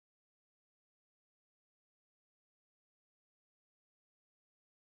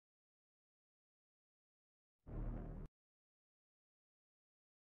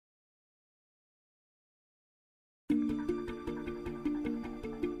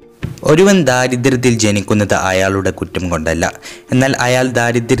ഒരുവൻ ദാരിദ്ര്യത്തിൽ ജനിക്കുന്നത് അയാളുടെ കുറ്റം കൊണ്ടല്ല. എന്നാൽ അയാൾ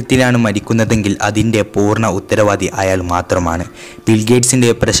ദാരിദ്ര്യത്തിലാണ് മരിക്കുന്നതെങ്കിൽ അതിൻ്റെ പൂർണ്ണ ഉത്തരവാദി അയാൾ മാത്രമാണ്. ബിൽ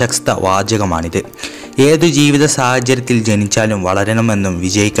ഗേറ്റ്സിൻ്റെ പ്രശസ്ത വാചകമാണിത്. ഏതു ജീവിത സാഹചര്യത്തിൽ ജനിച്ചാലും വളരണമെന്നും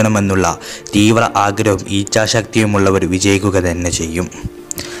വിജയിക്കണമെന്നുള്ള തീവ്ര ആഗ്രഹവും ഇച്ഛാശക്തിയുമുള്ളവർ വിജയിക്കുക തന്നെ ചെയ്യും.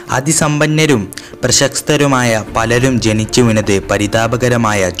 അതിസമ്പന്നരും പ്രശസ്തരുമായ പലരും ജനിച്ചു വീണത്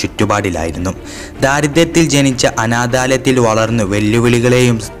പരിതാപകരമായ ചുറ്റുപാടിലായിരുന്നു. ദാരിദ്ര്യത്തിൽ ജനിച്ച അനാഥാലയത്തിൽ വളർന്നു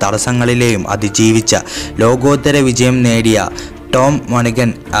വെല്ലുവിളികളെയും തടസ്സങ്ങളിലെയും അതിജീവിച്ച ലോകോത്തര വിജയം നേടിയ ടോം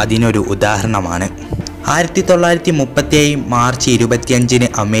മൊനഗൻ അതിനൊരു ഉദാഹരണമാണ്. 1937 മാർച്ച് 25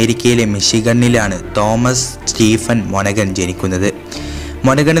 അമേരിക്കയിലെ മിഷിഗണിലാണ് തോമസ് സ്റ്റീഫൻ മൊനഗൻ ജനിക്കുന്നത്.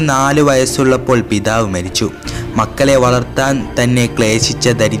 മൊനഗന് 4 വയസ്സുള്ളപ്പോൾ പിതാവ് മരിച്ചു. മക്കളെ വളർത്താൻ തന്നെ ക്ലേശിച്ച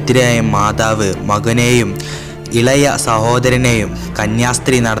ദരിദ്രയായ മാതാവ് മകനെയും ഇളയ സഹോദരനെയും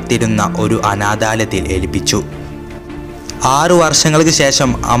കന്യാസ്ത്രീ നടത്തിയിരുന്ന ഒരു അനാഥാലയത്തിൽ ഏൽപ്പിച്ചു. 6 വർഷങ്ങൾക്ക്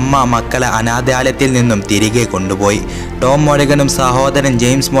ശേഷം അമ്മ മക്കളെ അനാഥാലയത്തിൽ നിന്നും തിരികെ കൊണ്ടുപോയി. ടോം മൊനഗനും സഹോദരൻ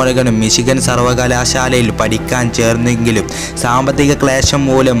ജെയിംസ് മൊനഗനും മിഷിഗൻ സർവകലാശാലയിൽ പഠിക്കാൻ ചേർന്നെങ്കിലും സാമ്പത്തിക ക്ലേശം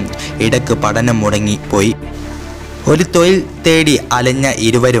മൂലം ഇടയ്ക്ക് പഠനം മുടങ്ങിപ്പോയി. ഒരു തൊഴിൽ തേടി അലഞ്ഞ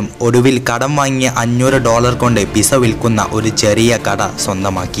ഇരുവരും ഒടുവിൽ കടം വാങ്ങിയ $500 കൊണ്ട് പിസ വിൽക്കുന്ന ഒരു ചെറിയ കട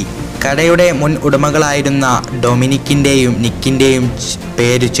സ്വന്തമാക്കി. കടയുടെ മുൻ ഉടമകളായിരുന്ന ഡൊമിനിക്കിൻ്റെയും നിക്കിൻ്റെയും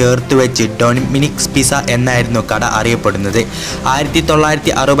പേര് ചേർത്ത് വെച്ച് ഡൊമിനിക്സ് പിസ എന്നായിരുന്നു കട അറിയപ്പെടുന്നത്.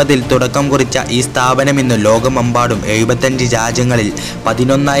 1960 തുടക്കം കുറിച്ച ഈ സ്ഥാപനം ഇന്ന് ലോകമെമ്പാടും 75 രാജ്യങ്ങളിൽ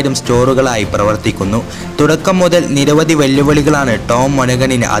 11,000 സ്റ്റോറുകളായി പ്രവർത്തിക്കുന്നു. തുടക്കം മുതൽ നിരവധി വെല്ലുവിളികളാണ് ടോം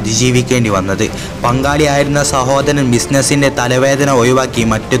മൊനഗനിന് അതിജീവിക്കേണ്ടി വന്നത്. പങ്കാളിയായിരുന്ന സഹോദരൻ ബിസിനസ്സിൻ്റെ തലവേദന ഒഴിവാക്കി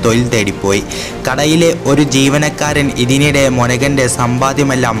മറ്റു തൊഴിൽ തേടിപ്പോയി. കടയിലെ ഒരു ജീവനക്കാരൻ ഇതിനിടെ മൊനഗൻ്റെ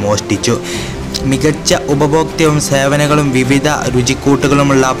സമ്പാദ്യമെല്ലാം മോഷ്ടിച്ചു. മികച്ച ഉപഭോക്തൃവും സേവനങ്ങളും വിവിധ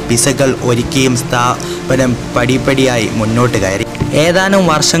രുചിക്കൂട്ടുകളുമുള്ള പിസകൾ ഒരുക്കിയും സ്ഥാപനം പടിപടിയായി മുന്നോട്ട് കയറി. ഏതാനും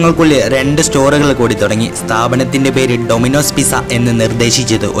വർഷങ്ങൾക്കുള്ളിൽ 2 സ്റ്റോറുകൾ കൂടി തുടങ്ങി. സ്ഥാപനത്തിൻ്റെ പേര് ഡൊമിനോസ് പിസ എന്ന്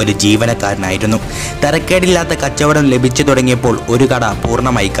നിർദ്ദേശിച്ചത് ഒരു ജീവനക്കാരനായിരുന്നു. തരക്കേടില്ലാത്ത കച്ചവടം ലഭിച്ചു തുടങ്ങിയപ്പോൾ ഒരു കട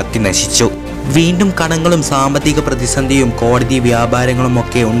പൂർണ്ണമായി കത്തി നശിച്ചു. വീണ്ടും കടങ്ങളും സാമ്പത്തിക പ്രതിസന്ധിയും കോടതി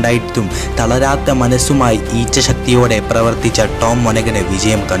വ്യാപാരങ്ങളുമൊക്കെ ഉണ്ടായിട്ടും തളരാത്ത മനസ്സുമായി ഈച്ഛശക്തിയോടെ പ്രവർത്തിച്ച ടോം മൊനഗന്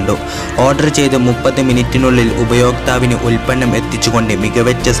വിജയം കണ്ടു. ഓർഡർ ചെയ്ത് 30 മിനിറ്റിനുള്ളിൽ ഉപയോക്താവിന് ഉൽപ്പന്നം എത്തിച്ചുകൊണ്ട്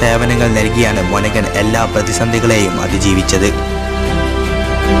മികവുറ്റ സേവനങ്ങൾ നൽകിയാണ് മൊനഗൻ എല്ലാ പ്രതിസന്ധികളെയും അതിജീവിച്ചത്.